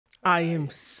I am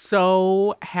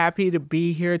so happy to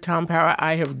be here, Tom Power.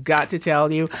 I have got to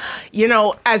tell you,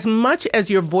 as much as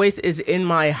your voice is in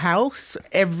my house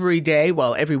every day,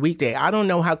 well, every weekday, I don't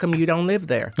know how come you don't live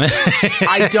there.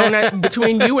 I don't,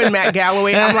 between you and Matt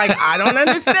Galloway, I'm like, I don't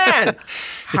understand.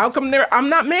 How come I'm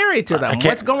not married to them?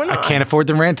 What's going on? I can't afford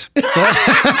the rent.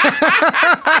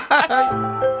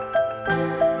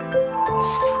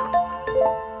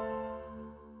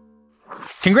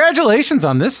 Congratulations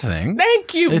on this thing.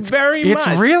 Thank you very much. It's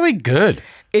really good.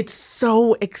 It's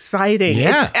so exciting.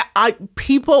 Yeah.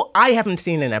 I haven't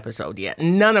seen an episode yet.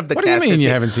 None of the cast. What do you mean you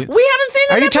haven't seen it? We haven't seen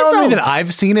an episode. Are you telling me that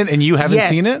I've seen it and you haven't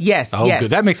seen it? Yes. Oh,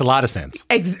 good. That makes a lot of sense.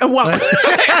 I'll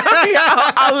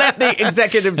let the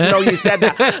executives know you said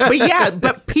that.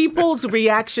 But people's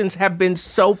reactions have been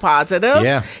so positive.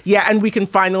 Yeah. Yeah, and we can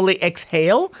finally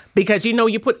exhale because,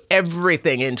 you put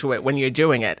everything into it when you're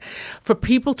doing it. For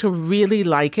people to really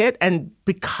like it, and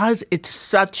because it's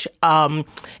such a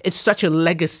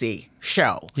legacy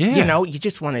show. Yeah. You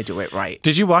just want to do it right.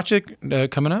 Did you watch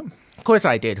it coming up? Of course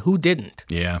I did. Who didn't?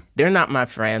 Yeah. They're not my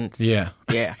friends. Yeah.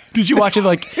 Yeah. Did you watch it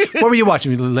what were you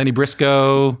watching? Lenny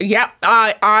Briscoe? Yeah.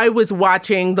 I was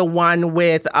watching the one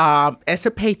with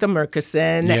Esapatha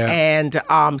Murkison and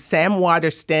Sam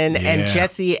Waterston and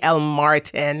Jesse L.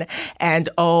 Martin and,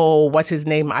 what's his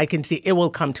name? I can see. It will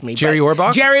come to me. Jerry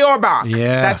Orbach? Jerry Orbach.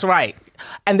 Yeah. That's right.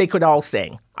 And they could all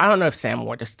sing. I don't know if Sam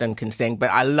Waterston can sing,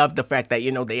 but I love the fact that,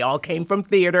 they all came from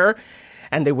theater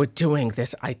and they were doing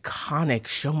this iconic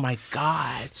show. My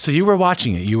God. So you were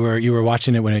watching it. You were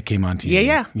watching it when it came on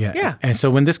TV. Yeah. And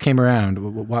so when this came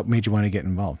around, what made you want to get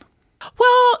involved?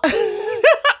 Well,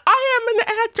 I am an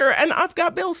actor and I've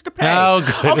got bills to pay. Oh,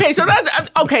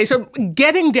 good. So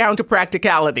getting down to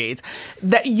practicalities,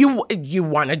 that you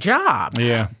want a job.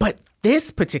 Yeah. But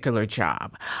this particular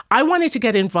job, I wanted to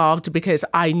get involved because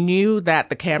I knew that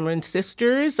the Cameron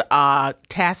sisters,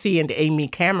 Tassie and Amy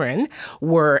Cameron,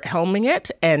 were helming it,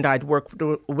 and I'd worked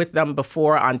with them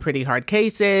before on Pretty Hard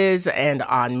Cases and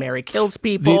on Mary Kills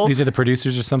People. These are the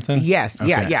producers or something? Yes,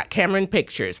 okay. yeah, Cameron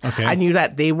Pictures. Okay. I knew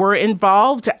that they were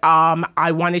involved.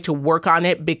 I wanted to work on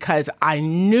it because I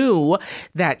knew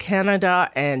that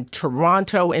Canada and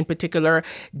Toronto in particular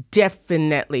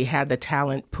definitely had the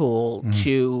talent pool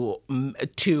to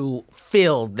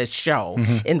fill the show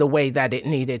in the way that it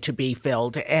needed to be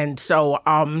filled. And so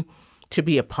to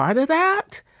be a part of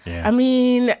that, yeah. I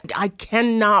mean, I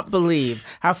cannot believe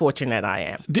how fortunate I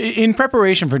am. In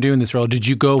preparation for doing this role, did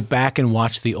you go back and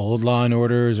watch the old Law and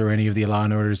Orders or any of the Law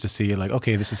and Orders to see, like,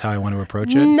 okay, this is how I want to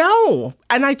approach it? No.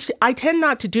 And I tend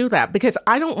not to do that because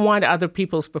I don't want other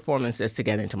people's performances to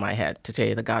get into my head, to tell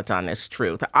you the God's honest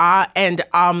truth. And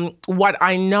what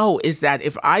I know is that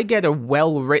if I get a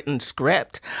well-written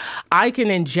script, I can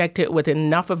inject it with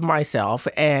enough of myself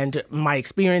and my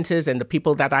experiences and the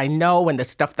people that I know and the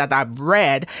stuff that I've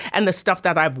read and the stuff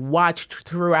that I've watched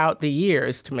throughout the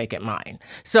years to make it mine.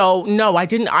 So no, I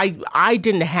didn't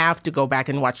have to go back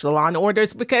and watch the Law and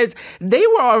Orders because they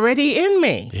were already in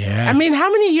me. Yeah. I mean,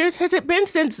 how many years has it been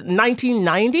since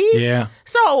 1990? Yeah.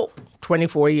 So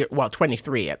 24 years, well,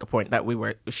 23 at the point that we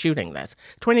were shooting this.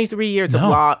 23 years of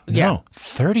Law. No,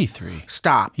 33.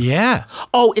 Stop. Yeah.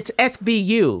 Oh, it's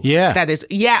SVU. Yeah. That is,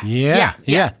 Yeah.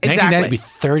 exactly. 1990 would be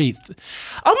 30.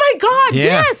 Oh my God, Yeah,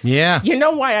 yes. yeah. You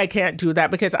know why I can't do that?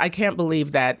 Because I can't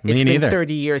believe that it's Me been neither.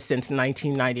 30 years since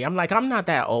 1990. I'm like, I'm not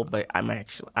that old, but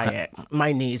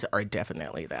my knees are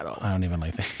definitely that old. I don't even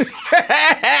like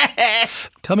that.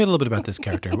 Tell me a little bit about this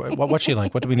character. What's she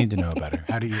like? What do we need to know about her?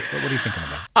 What are you thinking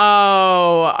about?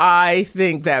 Oh, I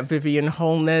think that Vivian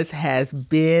Holness has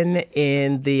been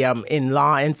in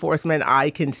law enforcement.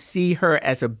 I can see her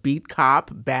as a beat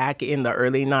cop back in the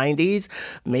early 90s,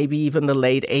 maybe even the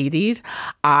late 80s.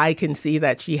 I can see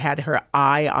that she had her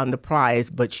eye on the prize,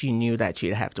 but she knew that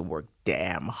she'd have to work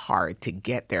damn hard to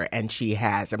get there, and she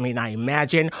has. I mean, I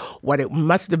imagine what it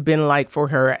must have been like for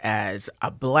her as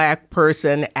a Black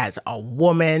person, as a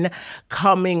woman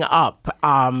coming up,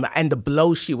 and the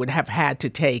blows she would have had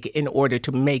to take in order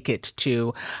to make it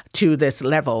to this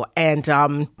level.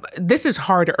 And this is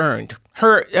hard earned.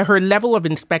 Her level of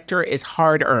inspector is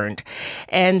hard earned,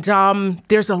 and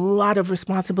there's a lot of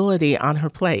responsibility on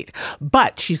her plate.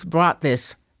 But she's brought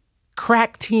this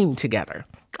crack team together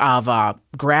of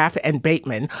Graff and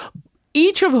Bateman,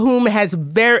 each of whom has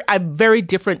a very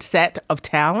different set of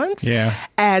talents. Yeah.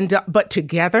 And but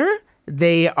together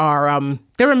they're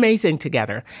amazing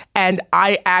together. And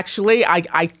I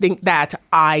think that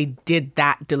I did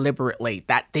that deliberately,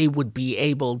 that they would be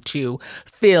able to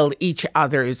fill each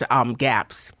other's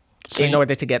gaps in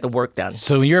order to get the work done.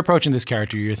 So when you're approaching this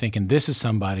character, you're thinking this is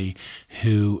somebody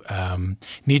who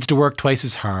needs to work twice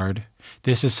as hard,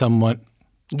 this is someone.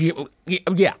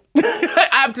 Yeah.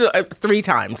 Absolutely. 3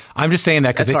 times. I'm just saying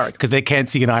that because they can't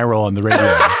see an eye roll on the radio.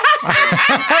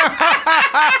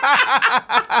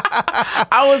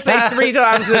 I will say 3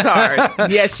 times as hard.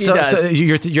 Yes, she does. So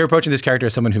you're approaching this character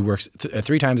as someone who works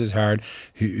 3 times as hard,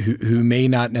 who may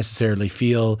not necessarily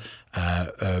feel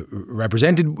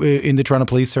represented in the Toronto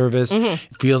Police Service,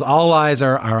 feels all eyes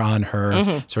are on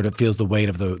her, sort of feels the weight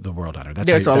of the world on her.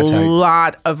 There's a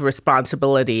lot of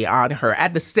responsibility on her.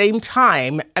 At the same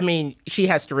time, I mean, she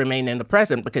has to remain in the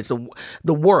present because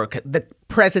the work, the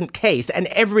present case, and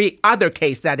every other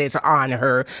case that is on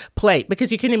her plate.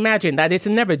 Because you can imagine that it's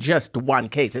never just one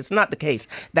case. It's not the case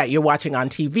that you're watching on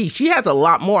TV. She has a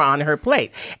lot more on her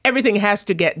plate. Everything has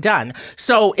to get done.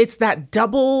 So it's that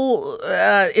double,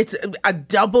 it's a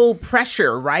double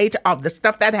pressure, right, of the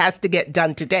stuff that has to get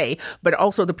done today, but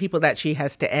also the people that she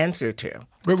has to answer to.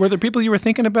 Were there people you were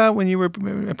thinking about when you were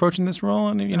approaching this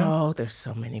role? Oh, there's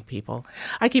so many people.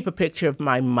 I keep a picture of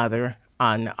my mother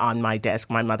on my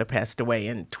desk. My mother passed away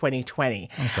in 2020.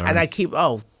 I'm sorry. And I keep,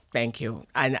 thank you.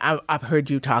 And I've heard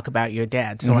you talk about your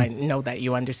dad, so I know that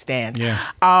you understand. Yeah.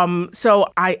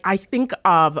 So I think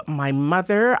of my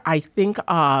mother. I think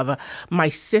of my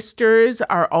sisters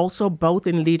are also both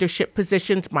in leadership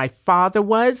positions. My father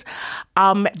was.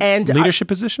 And leadership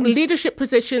positions? Leadership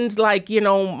positions like,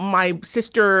 my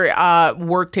sister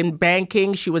worked in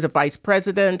banking. She was a vice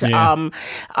president. Yeah.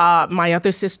 My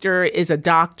other sister is a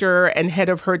doctor and head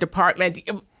of her department.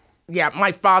 Yeah,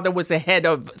 my father was the head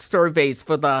of surveys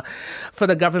for the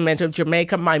government of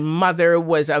Jamaica. My mother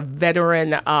was a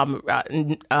veteran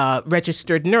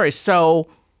registered nurse. So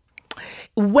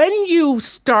when you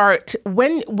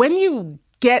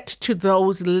get to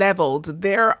those levels,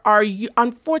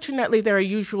 unfortunately there are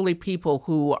usually people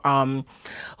who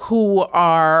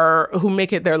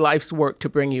make it their life's work to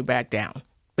bring you back down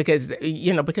because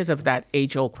of that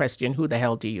age-old question, who the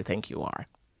hell do you think you are?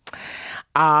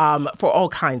 For all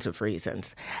kinds of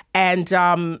reasons. And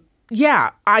I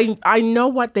know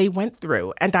what they went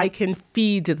through, and I can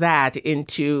feed that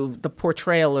into the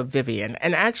portrayal of Vivian.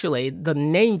 And actually, the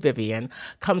name Vivian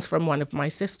comes from one of my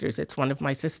sisters. It's one of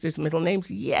my sister's middle names.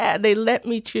 Yeah, they let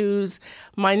me choose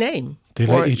my name. They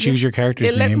let you choose your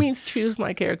character's name? They let me choose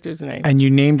my character's name. And you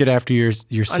named it after your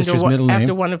sister's middle name?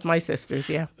 After one of my sisters,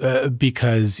 yeah.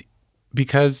 Because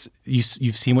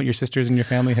you've seen what your sisters and your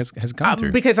family has gone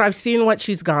through. Because I've seen what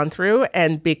she's gone through,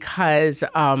 and because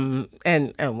and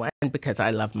because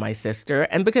I love my sister,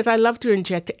 and because I love to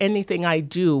inject anything I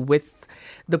do with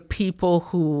the people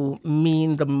who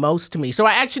mean the most to me. So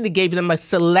I actually gave them a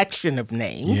selection of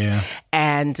names,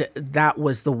 and that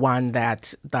was the one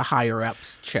that the higher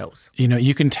ups chose.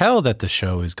 You can tell that the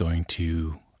show is going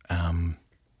to. How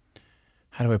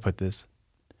do I put this?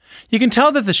 You can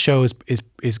tell that the show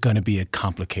is going to be a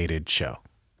complicated show.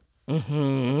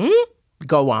 Mm-hmm.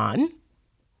 Go on.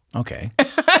 Okay.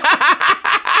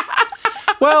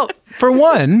 Well, for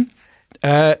one,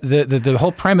 the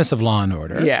whole premise of Law and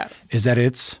Order is that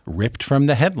it's ripped from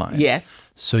the headlines. Yes.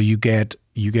 So you get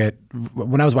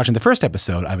when I was watching the first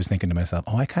episode, I was thinking to myself,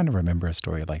 I kind of remember a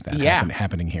story like that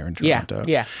happening here in Toronto.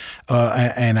 Yeah.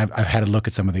 And I've had a look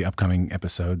at some of the upcoming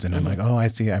episodes, and I'm like, I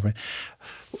see.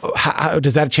 How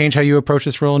does that change how you approach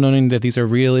this role, knowing that these are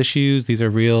real issues? These are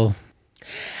real.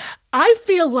 I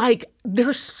feel like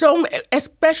there's so,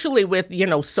 especially with,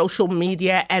 social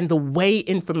media and the way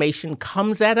information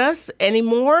comes at us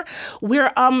anymore,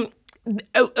 where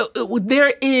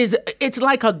it's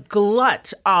like a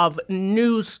glut of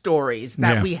news stories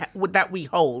that we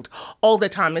hold all the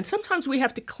time, and sometimes we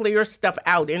have to clear stuff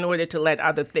out in order to let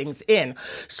other things in.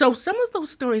 So some of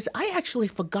those stories I actually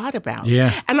forgot about,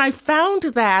 and I found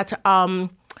that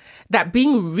that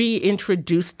being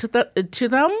reintroduced to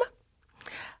them.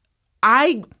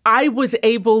 I was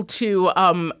able to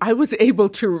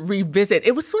revisit.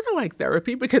 It was sort of like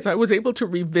therapy because I was able to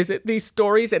revisit these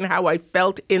stories and how I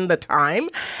felt in the time,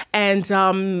 and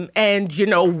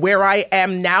where I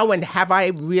am now, and have I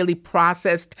really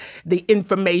processed the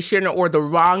information or the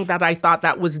wrong that I thought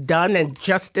that was done and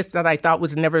justice that I thought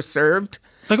was never served.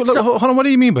 Hold on. What do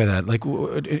you mean by that? Like,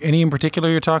 any in particular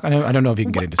you're talking? I don't know if you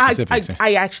can get into specifics.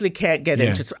 I actually can't get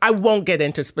into. I won't get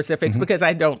into specifics because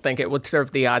I don't think it would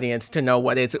serve the audience to know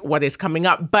what is coming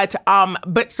up. But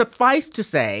suffice to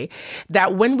say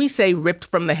that when we say ripped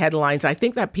from the headlines, I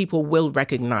think that people will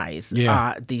recognize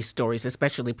these stories,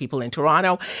 especially people in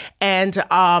Toronto, and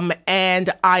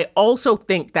I also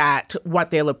think that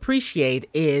what they'll appreciate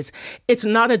is it's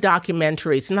not a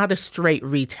documentary. It's not a straight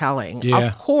retelling. Yeah.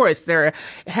 Of course, there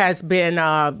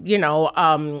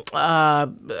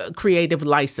creative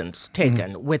license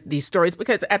taken with these stories,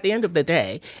 because at the end of the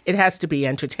day, it has to be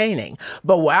entertaining.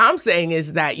 But what I'm saying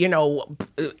is that,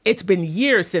 it's been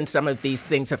years since some of these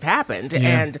things have happened.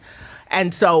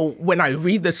 And so when I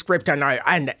read the script and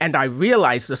I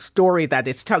realize the story that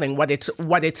it's telling, what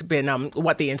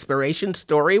the inspiration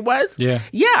story was,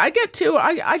 I get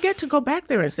to go back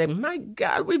there and say, my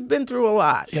God, we've been through a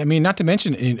lot. Yeah, I mean, not to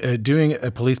mention doing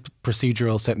a police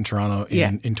procedural set in Toronto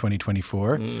in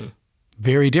 2024.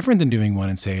 Very different than doing one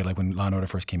in, say, like when Law and Order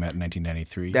first came out in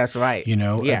 1993. That's right.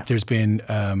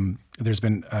 There's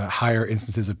been higher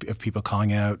instances of people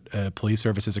calling out police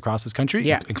services across this country,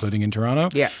 including in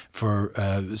Toronto, for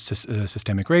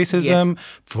systemic racism,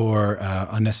 for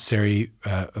unnecessary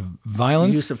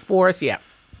violence. Use of force,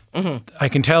 I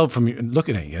can tell from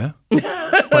looking at you,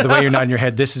 by the way you're nodding your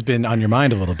head, this has been on your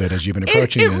mind a little bit as you've been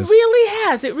approaching this.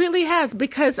 It really has,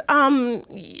 because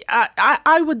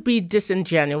I would be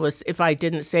disingenuous if I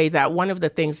didn't say that one of the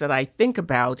things that I think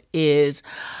about is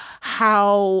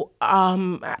how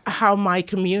my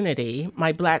community,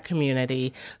 my Black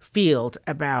community, feels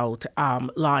about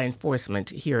law enforcement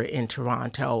here in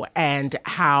Toronto, and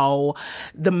how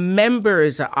the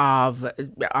members of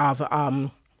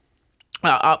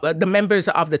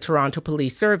the Toronto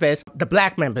Police Service, the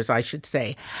Black members, I should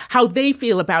say, how they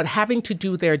feel about having to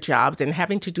do their jobs and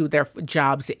having to do their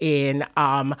jobs in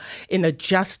a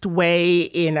just way,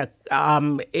 in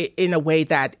a way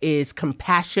that is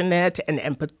compassionate and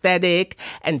empathetic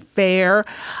and fair.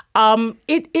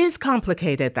 It is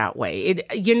complicated that way,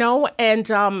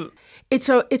 It's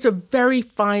a very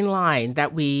fine line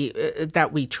that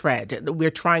we tread. We're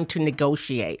trying to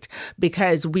negotiate,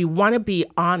 because we want to be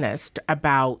honest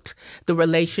about the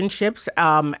relationships,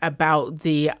 about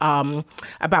the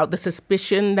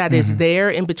suspicion that is there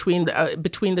in between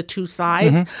the two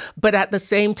sides, but at the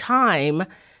same time,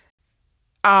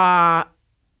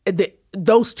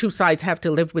 those two sides have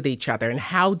to live with each other. And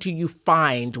how do you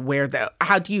find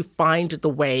the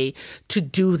way to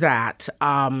do that,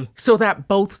 so that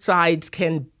both sides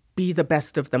can be the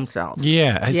best of themselves?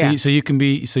 So you can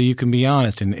be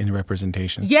honest in the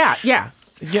representation.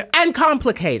 And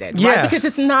complicated, right? Because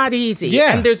it's not easy.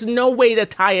 And there's no way to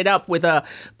tie it up with a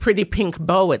pretty pink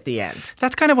bow at the end.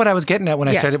 That's kind of what I was getting at when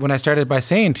I started by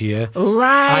saying to you,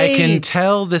 right, I can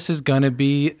tell this is going to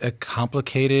be a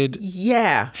complicated.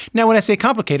 Now, when I say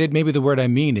complicated, maybe the word I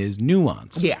mean is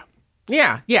nuanced.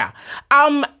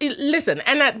 Listen,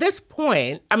 and at this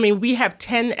point, I mean, we have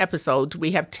 10 episodes, we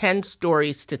have 10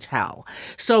 stories to tell.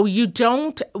 So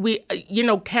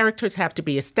characters have to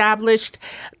be established,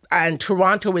 and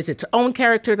Toronto is its own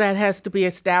character that has to be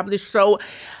established. So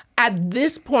at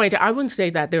this point, I wouldn't say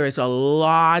that there is a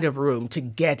lot of room to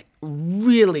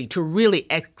really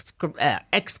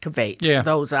excavate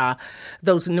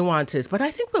those nuances, but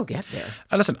I think we'll get there.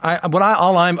 Listen,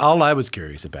 all I was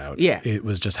curious about, it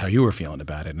was just how you were feeling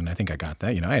about it, and I think I got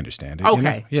that. I understand it.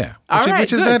 Okay,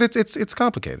 which is that it's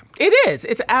complicated. It is.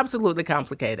 It's absolutely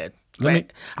complicated.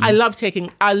 I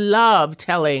love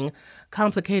telling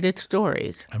complicated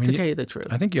stories, to tell you the truth.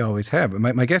 I think you always have.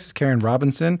 My guest is Karen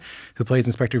Robinson, who plays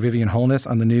Inspector Vivian Holness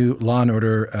on the new Law and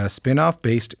Order spinoff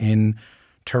based in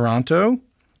Toronto.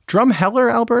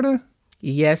 Drumheller, Alberta?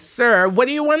 Yes, sir. What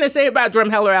do you want to say about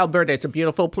Drumheller, Alberta? It's a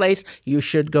beautiful place. You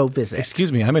should go visit.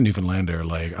 Excuse me, I'm a Newfoundlander.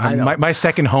 My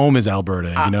second home is Alberta.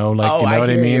 You know what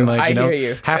I mean? I hear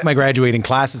you. Half my graduating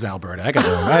class is Alberta. I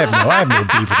have no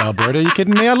beef with Alberta. Are you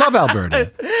kidding me? I love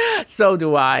Alberta. So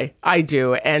do I. I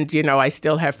do. And, I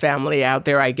still have family out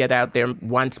there. I get out there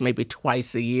once, maybe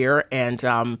twice a year. And,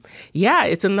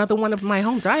 it's another one of my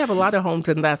homes. I have a lot of homes,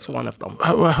 and that's one of them.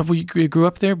 You grew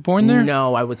up there, born there?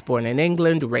 No, I was born in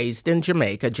England, raised in Jamaica.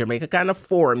 Jamaica kind of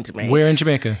formed me. Where in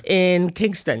Jamaica? In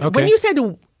Kingston. Okay. When you said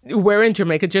we're in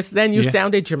Jamaica, just then you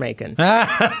sounded Jamaican.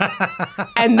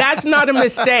 And that's not a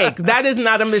mistake. That is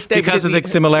not a mistake. Because of the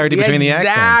similarity between the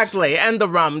accents. Exactly. And the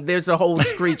rum. There's a whole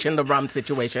screech in the rum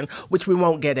situation, which we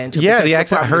won't get into. Yeah, the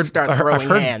accent. I've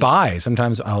heard bye.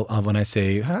 Sometimes when I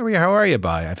say, how are you,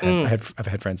 bye? I've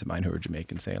had friends of mine who are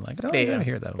Jamaican saying I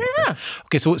hear that a little bit.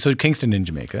 Okay, so Kingston in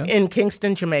Jamaica. In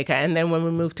Kingston, Jamaica. And then when we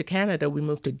moved to Canada, we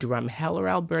moved to Drumheller,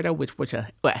 Alberta, which was a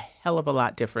hell of a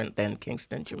lot different than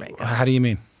Kingston, Jamaica. How do you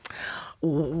mean?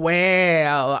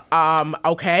 Well,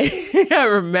 okay. I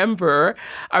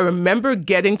remember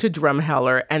getting to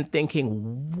Drumheller and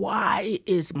thinking, why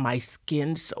is my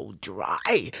skin so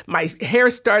dry? My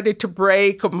hair started to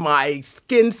break, my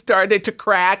skin started to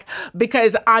crack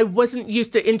because I wasn't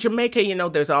used to, in Jamaica,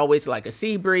 there's always like a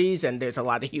sea breeze and there's a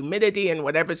lot of humidity and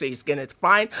whatever, so your skin is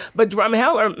fine. But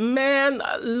Drumheller, man,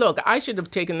 look, I should have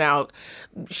taken out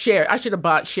shares. I should have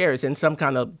bought shares in some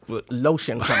kind of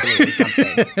lotion company or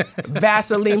something.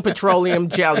 Vaseline petroleum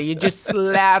jelly. You just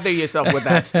slather yourself with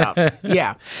that stuff.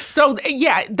 Yeah. So,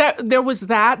 yeah, there was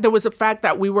that. There was the fact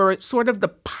that we were sort of the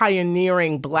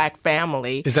pioneering Black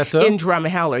family. Is that so? In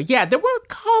Drumheller. Yeah, there were a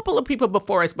couple of people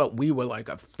before us, but we were like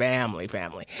a family.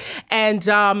 And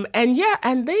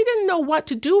they didn't know what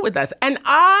to do with us. And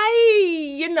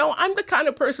I'm the kind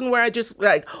of person where I just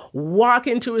like walk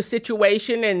into a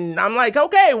situation and I'm like,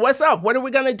 okay, what's up? What are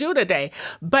we going to do today?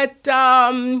 But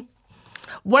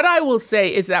what I will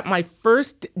say is that my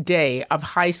first day of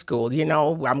high school,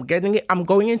 I'm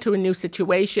going into a new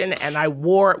situation, and I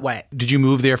wore what? Did you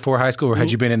move there for high school, or had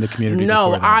you been in the community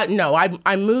before that?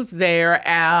 I moved there,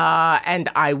 and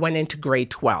I went into grade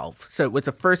 12. So it was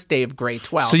the first day of grade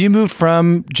 12. So you moved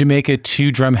from Jamaica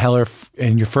to Drumheller,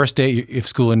 and your first day of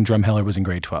school in Drumheller was in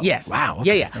grade 12. Yes. Wow.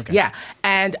 Okay. Yeah.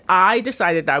 And I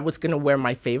decided I was going to wear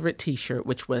my favorite T-shirt,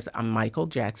 which was a Michael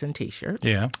Jackson T-shirt.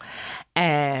 Yeah.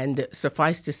 And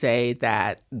suffice to say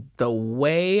that the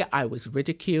way I was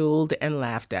ridiculed and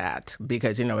laughed at,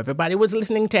 because, everybody was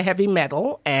listening to heavy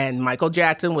metal, and Michael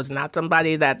Jackson was not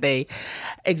somebody that they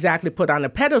exactly put on a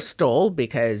pedestal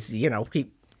because,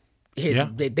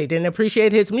 they didn't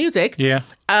appreciate his music. Yeah.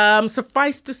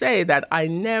 Suffice to say that I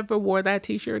never wore that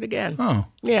T-shirt again. Oh.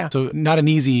 Yeah. So not an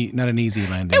easy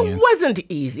landing. It wasn't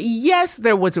easy. Yes,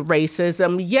 there was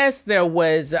racism. Yes, there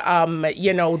was,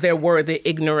 there were the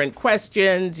ignorant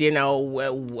questions.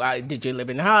 Did you live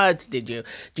in huts? Do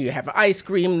you have ice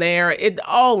cream there?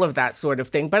 All of that sort of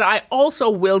thing. But I also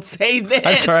will say this.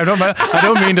 I'm sorry. I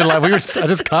don't mean to laugh. I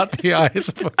just caught the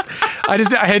eyes.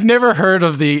 I had never heard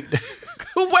of the.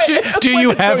 Do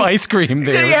you have ice cream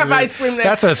there? Do you have ice cream there?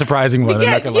 That's a surprising one.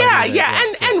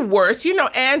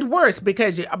 And worse,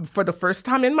 because for the first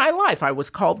time in my life, I was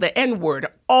called the N-word.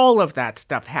 All of that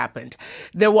stuff happened.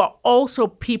 There were also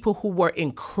people who were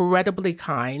incredibly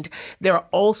kind. There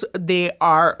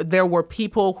were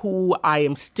people who I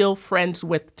am still friends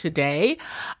with today.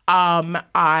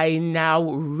 I now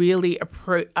really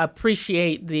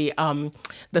appreciate the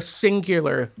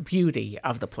singular beauty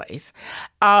of the place.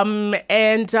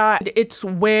 And it's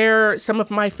where some of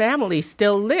my family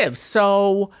still lives.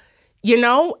 So,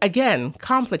 again,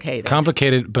 complicated.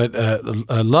 Complicated, but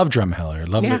love Drumheller.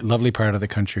 Lovely part of the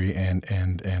country, and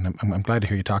I'm glad to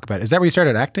hear you talk about it. Is that where you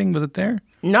started acting? Was it there?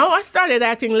 No, I started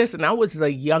acting. Listen, I was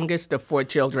the youngest of 4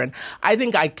 children. I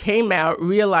think I came out,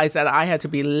 realized that I had to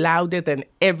be louder than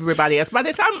everybody else. By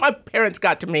the time my parents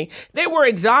got to me, they were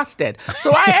exhausted.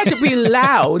 So I had to be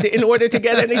loud in order to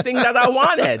get anything that I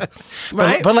wanted.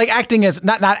 Right? But like acting as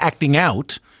not acting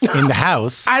out in the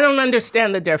house. I don't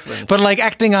understand the difference. But like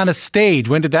acting on a stage,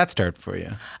 when did that start for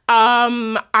you?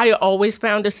 I always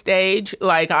found a stage.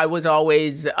 Like I was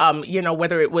always,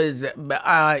 whether it was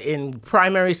in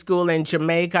primary school in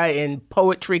Jamaica, in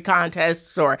poetry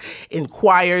contests or in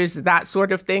choirs, that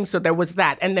sort of thing. So there was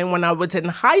that. And then when I was in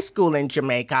high school in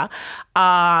Jamaica,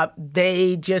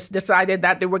 they just decided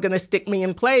that they were going to stick me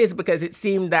in plays because it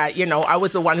seemed that, I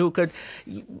was the one who could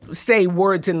say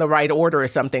words in the right order or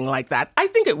something like that. I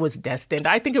think it was destined.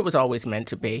 I think it was always meant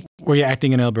to be. Were you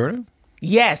acting in Alberta?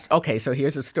 Yes. Okay, so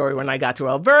here's the story. When I got to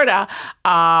Alberta,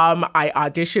 I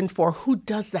auditioned for, who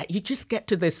does that? You just get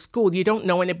to this school, you don't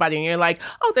know anybody, and you're like,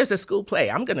 oh, there's a school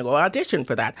play. I'm going to go audition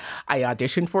for that. I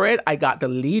auditioned for it. I got the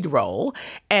lead role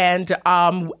and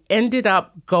ended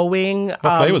up going... What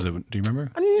play was it? Do you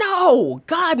remember? No.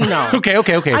 God, no. Okay.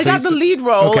 I got the lead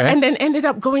role and then ended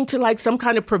up going to like some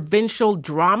kind of provincial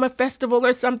drama festival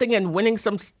or something and winning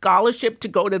some scholarship to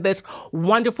go to this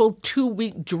wonderful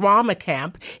 2-week drama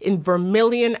camp in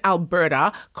Vermilion,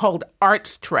 Alberta, called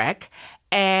Arts Trek.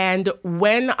 And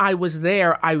when I was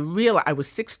there, I was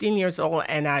 16 years old,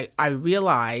 and I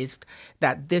realized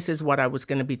that this is what I was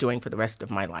going to be doing for the rest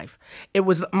of my life. It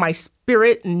was, my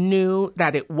spirit knew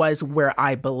that it was where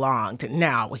I belonged.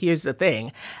 Now, here's the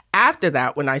thing. After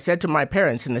that, when I said to my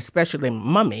parents, and especially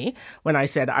Mummy, when I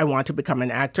said I want to become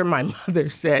an actor, my mother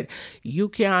said, you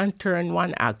can't turn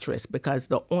one actress because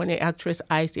the only actress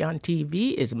I see on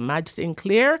TV is Madge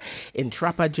Sinclair in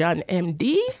Trapper John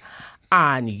MD.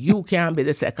 And you can be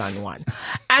the second one.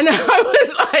 And I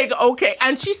was like, okay.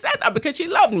 And she said that because she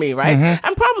loved me, right?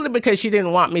 And probably because she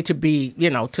didn't want me to be,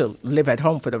 to live at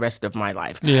home for the rest of my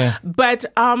life. Yeah. But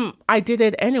I did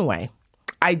it anyway.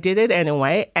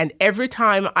 And every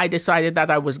time I decided that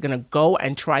I was going to go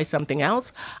and try something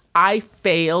else, I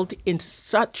failed in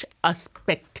such a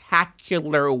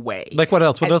spectacular way. Like what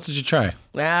else? What else did you try?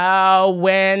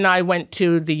 When I went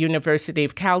to the University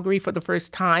of Calgary for the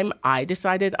first time, I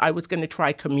decided I was going to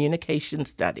try communication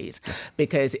studies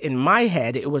because in my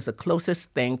head, it was the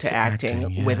closest thing to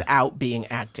acting without being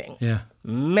acting. Yeah.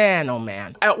 Man, oh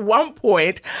man. At one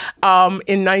point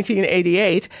in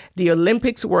 1988, the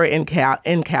Olympics were in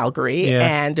Calgary,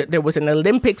 and there was an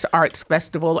Olympics Arts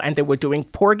Festival, and they were doing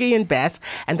Porgy and Bess,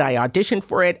 and I auditioned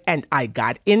for it, and I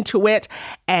got into it.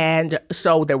 And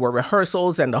so there were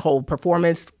rehearsals and the whole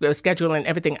performance schedule and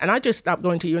everything, and I just stopped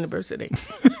going to university.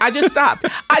 I just stopped.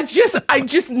 I just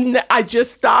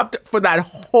stopped for that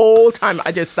whole time.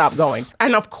 I just stopped going.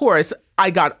 And of course, I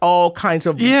got all kinds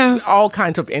of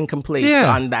incompletes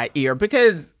on that year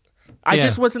because I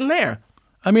just wasn't there.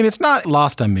 I mean, it's not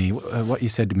lost on me what you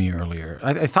said to me earlier.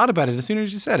 I thought about it as soon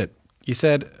as you said it. You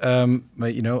said,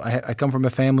 I come from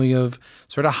a family of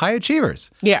sort of high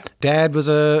achievers. Yeah. Dad was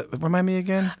remind me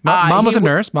again? Mom was a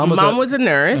nurse. Mom was a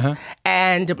nurse.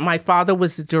 And my father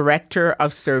was the director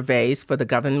of surveys for the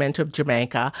government of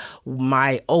Jamaica.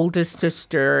 My oldest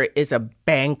sister is a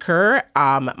banker.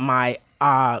 My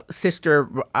other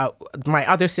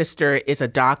sister is a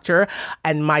doctor,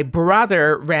 and my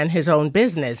brother ran his own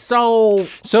business. So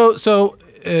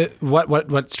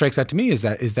what strikes out to me is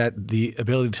that the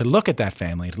ability to look at that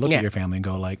family, to look at your family, and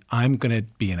go like, I'm going to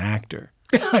be an actor.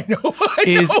 I know.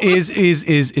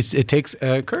 It takes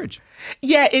courage.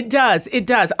 Yeah, it does.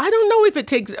 I don't know if it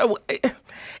takes.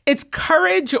 It's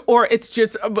courage, or it's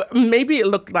just maybe it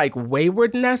looked like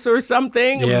waywardness or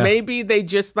something. Yeah. Maybe they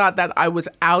just thought that I was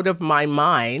out of my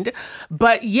mind.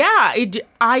 But yeah,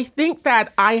 I think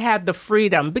that I had the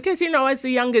freedom because, as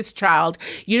the youngest child,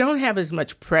 you don't have as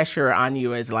much pressure on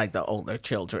you as like the older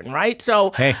children, right? So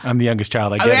hey, I'm the youngest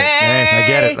child. I get it. I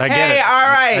get it. Hey, all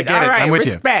right. I get it. I'm with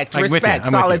respect, you. respect,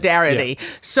 I'm solidarity. Yeah.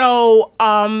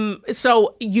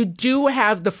 So you do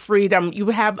have the freedom. You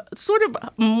have sort of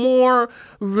more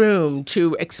room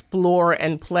to explore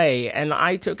and play, and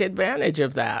I took advantage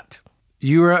of that.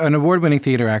 You were an award-winning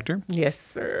theater actor. Yes,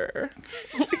 sir.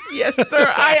 Yes,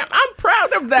 sir. I'm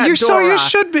proud of that. So you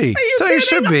should be.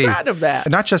 I'm proud of that.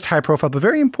 Not just high-profile, but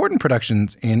very important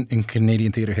productions in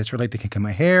Canadian theater history, like The Kink in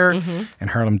My Hair and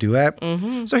Harlem Duet.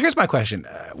 So here's my question: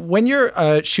 when you're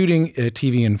shooting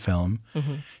TV and film,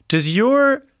 does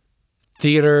your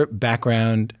theater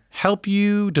background help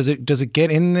you? Does it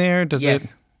get in there?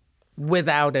 Yes.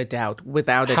 Without a doubt.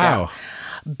 How?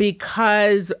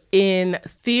 Because in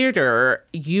theater,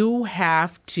 you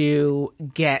have to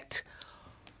get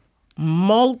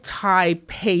multiple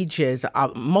pages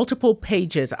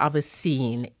of a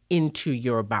scene into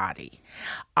your body.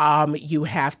 You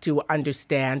have to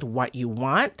understand what you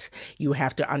want. You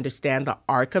have to understand the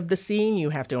arc of the scene. You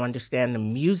have to understand the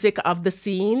music of the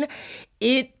scene.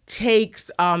 It takes,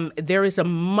 there is a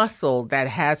muscle that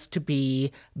has to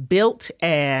be built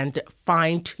and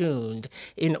fine-tuned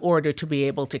in order to be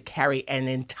able to carry an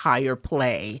entire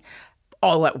play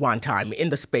all at one time in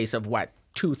the space of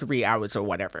 2-3 hours or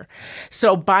whatever.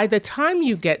 So by the time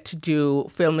you get to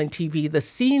do film and TV, the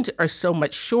scenes are so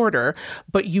much shorter,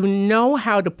 but you know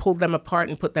how to pull them apart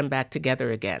and put them back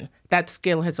together again. That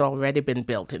skill has already been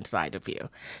built inside of you.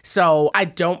 So I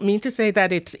don't mean to say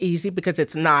that it's easy, because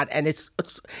it's not, and it's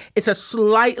a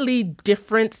slightly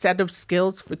different set of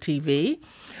skills for TV,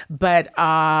 but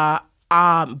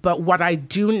what I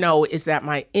do know is that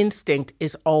my instinct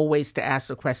is always to ask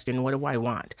the question, what do I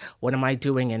want? What am I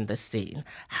doing in the scene?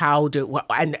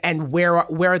 And where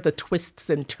are the twists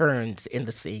and turns in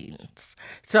the scenes?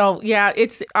 So yeah,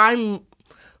 I'm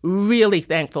really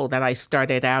thankful that I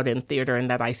started out in theater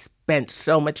and that I spent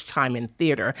so much time in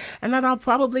theater, and that I'll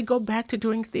probably go back to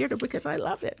doing theater because I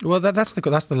love it. Well,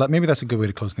 maybe that's a good way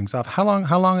to close things off. How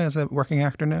long as a working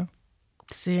actor now?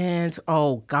 Since,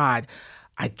 I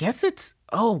guess it's,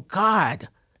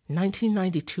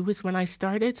 1992 is when I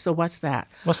started. So what's that?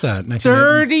 What's that?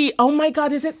 30. Oh my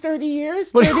God, is it 30 years?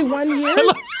 31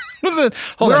 years?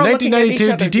 Hold on,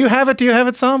 1992. Do you have it?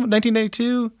 Sam?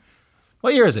 1992?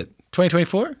 What year is it?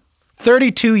 2024?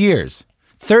 32 years.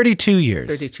 32 years.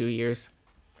 32 years.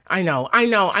 I know.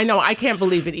 I can't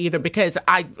believe it either, because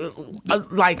I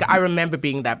remember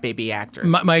being that baby actor.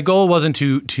 My goal wasn't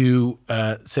to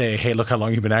say, hey, look how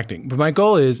long you've been acting. But my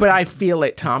goal is... But I feel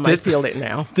it, Tom. I feel it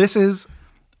now. This is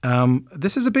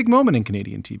a big moment in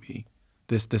Canadian TV.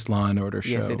 this Law and Order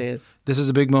show. Yes, it is. This is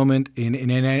a big moment in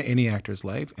any actor's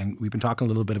life, and we've been talking a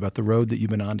little bit about the road that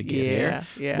you've been on to get here.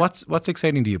 Yeah. What's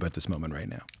exciting to you about this moment right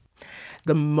now?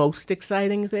 The most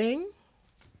exciting thing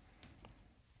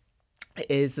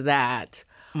is that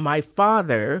my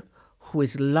father, who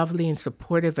is lovely and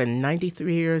supportive and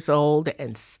 93 years old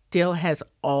and still has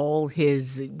all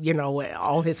his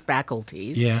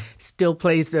faculties, still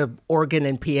plays the organ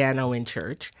and piano in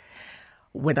church.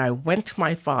 When I went to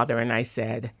my father and I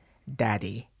said,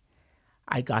 "Daddy,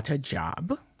 I got a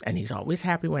job," and he's always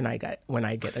happy when I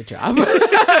get a job.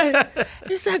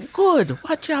 He said, "Good.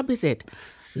 What job is it?"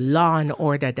 "Law and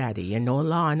Order, Daddy. You know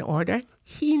Law and Order?"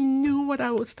 He knew what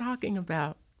I was talking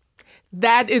about.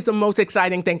 That is the most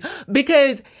exciting thing,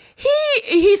 because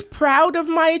he's proud of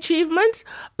my achievements,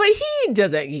 but he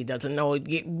doesn't know,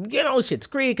 Schitt's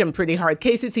Creek and Pretty Hard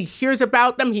Cases. He hears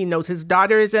about them. He knows his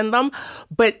daughter is in them.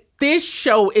 But this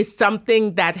show is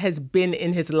something that has been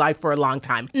in his life for a long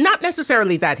time. Not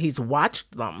necessarily that he's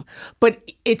watched them,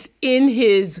 but it's in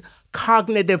his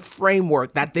cognitive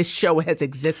framework that this show has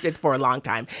existed for a long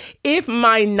time. If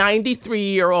my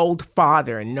 93-year-old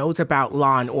father knows about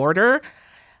Law and Order,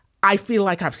 I feel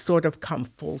like I've sort of come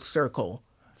full circle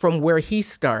from where he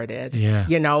started,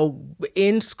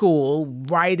 in school,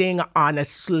 writing on a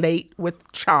slate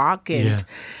with chalk and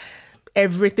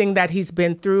everything that he's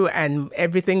been through and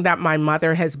everything that my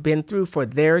mother has been through for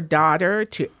their daughter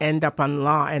to end up on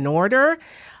Law and Order.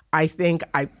 I think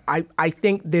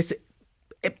this,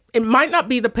 it might not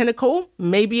be the pinnacle.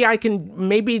 Maybe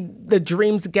the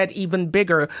dreams get even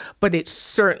bigger, but it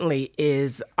certainly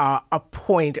is a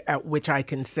point at which I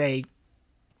can say,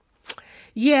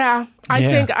 I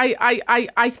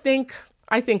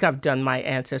think I've done my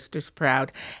ancestors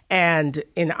proud. And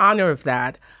in honor of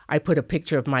that, I put a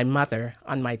picture of my mother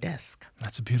on my desk.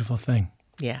 That's a beautiful thing.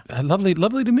 Yeah. Lovely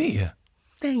to meet you.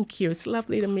 Thank you. It's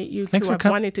lovely to meet you, Thanks too. I've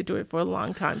wanted to do it for a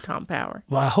long time, Tom Power.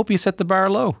 Well, I hope you set the bar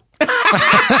low.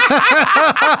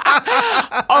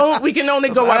 Oh, we can only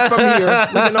go up from here.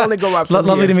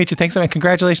 Lovely to meet you. Thanks so much.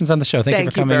 Congratulations on the show. Thank you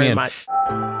for coming in. Thank you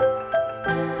very much.